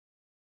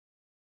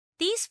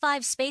These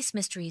 5 space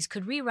mysteries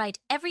could rewrite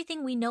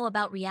everything we know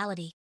about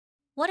reality.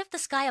 What if the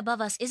sky above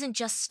us isn't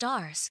just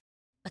stars,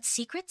 but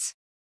secrets?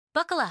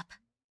 Buckle up,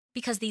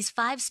 because these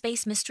 5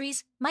 space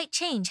mysteries might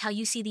change how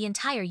you see the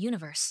entire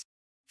universe.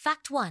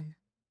 Fact 1.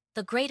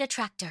 The Great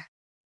Attractor.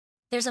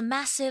 There's a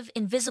massive,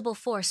 invisible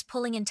force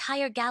pulling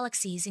entire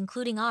galaxies,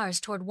 including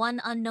ours, toward one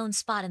unknown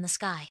spot in the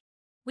sky.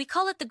 We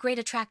call it the Great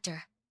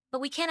Attractor,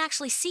 but we can't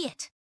actually see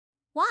it.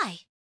 Why?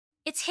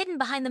 It's hidden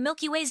behind the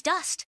Milky Way's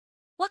dust.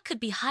 What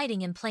could be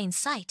hiding in plain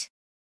sight?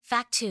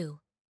 Fact 2.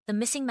 The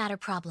missing matter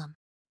problem.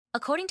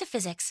 According to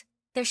physics,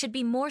 there should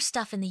be more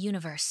stuff in the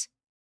universe,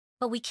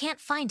 but we can't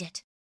find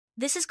it.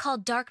 This is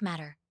called dark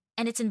matter,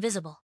 and it's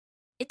invisible.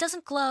 It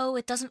doesn't glow,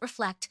 it doesn't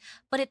reflect,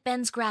 but it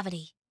bends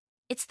gravity.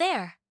 It's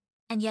there,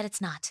 and yet it's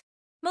not.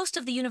 Most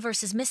of the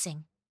universe is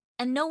missing,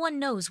 and no one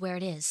knows where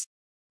it is.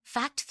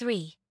 Fact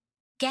 3.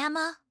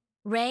 Gamma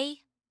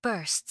ray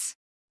bursts.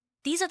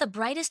 These are the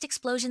brightest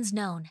explosions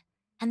known,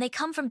 and they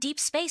come from deep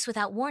space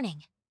without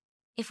warning.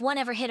 If one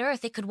ever hit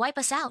Earth, it could wipe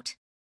us out.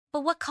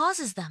 But what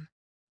causes them?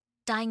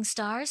 Dying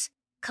stars?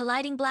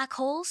 Colliding black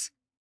holes?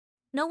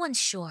 No one's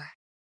sure.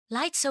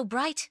 Light so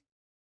bright,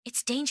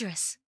 it's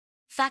dangerous.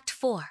 Fact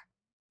 4.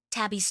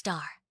 Tabby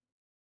star.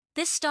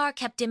 This star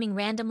kept dimming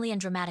randomly and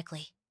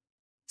dramatically.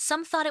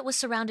 Some thought it was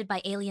surrounded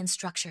by alien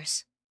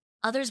structures.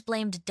 Others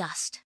blamed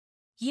dust.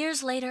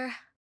 Years later,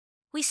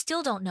 we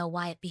still don't know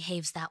why it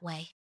behaves that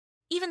way.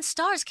 Even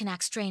stars can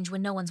act strange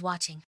when no one's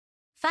watching.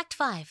 Fact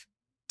 5.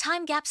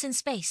 Time gaps in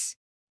space.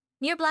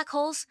 Near black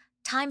holes,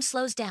 time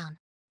slows down.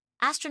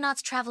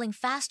 Astronauts traveling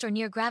fast or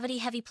near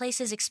gravity-heavy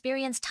places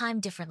experience time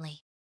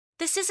differently.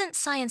 This isn't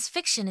science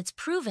fiction, it's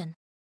proven.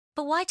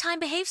 But why time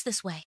behaves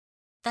this way?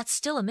 That's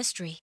still a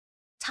mystery.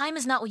 Time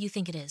is not what you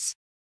think it is.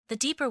 The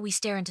deeper we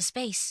stare into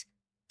space,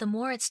 the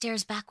more it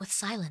stares back with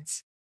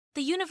silence.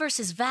 The universe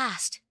is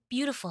vast,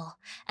 beautiful,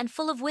 and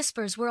full of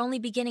whispers we're only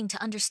beginning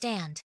to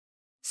understand.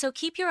 So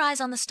keep your eyes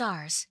on the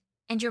stars,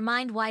 and your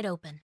mind wide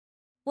open.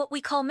 What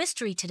we call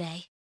mystery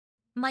today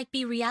might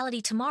be reality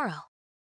tomorrow.